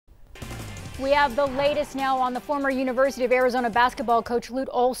We have the latest now on the former University of Arizona basketball coach Lute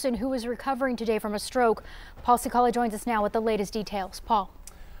Olson, who is recovering today from a stroke. Paul Cicala joins us now with the latest details. Paul.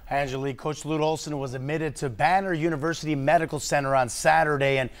 Angelique, Coach Lute Olson was admitted to Banner University Medical Center on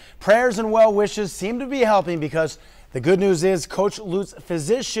Saturday, and prayers and well wishes seem to be helping because the good news is Coach Lute's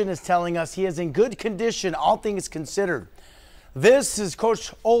physician is telling us he is in good condition, all things considered. This is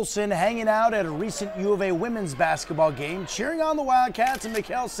Coach Olson hanging out at a recent U of A women's basketball game, cheering on the Wildcats in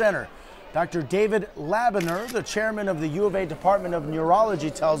McHale Center. Dr. David Labiner, the chairman of the U of A Department of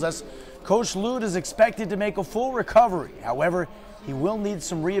Neurology, tells us Coach Lute is expected to make a full recovery. However, he will need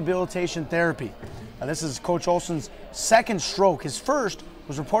some rehabilitation therapy. Now, this is Coach Olson's second stroke. His first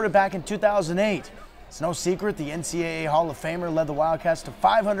was reported back in 2008. It's no secret the NCAA Hall of Famer led the Wildcats to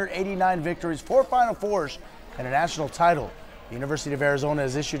 589 victories, 4 Final Fours, and a national title. The University of Arizona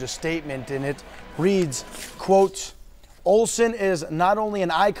has issued a statement, and it reads, quote, Olson is not only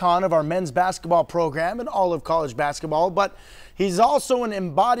an icon of our men's basketball program and all of college basketball, but he's also an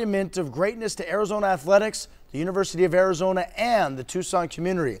embodiment of greatness to Arizona athletics, the University of Arizona, and the Tucson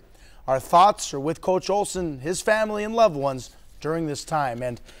community. Our thoughts are with Coach Olson, his family, and loved ones during this time.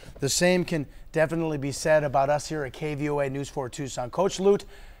 And the same can definitely be said about us here at KVOA News 4 Tucson. Coach Lute,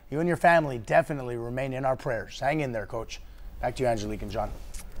 you and your family definitely remain in our prayers. Hang in there, Coach. Back to you, Angelique and John.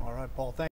 All right, Paul. Thank you.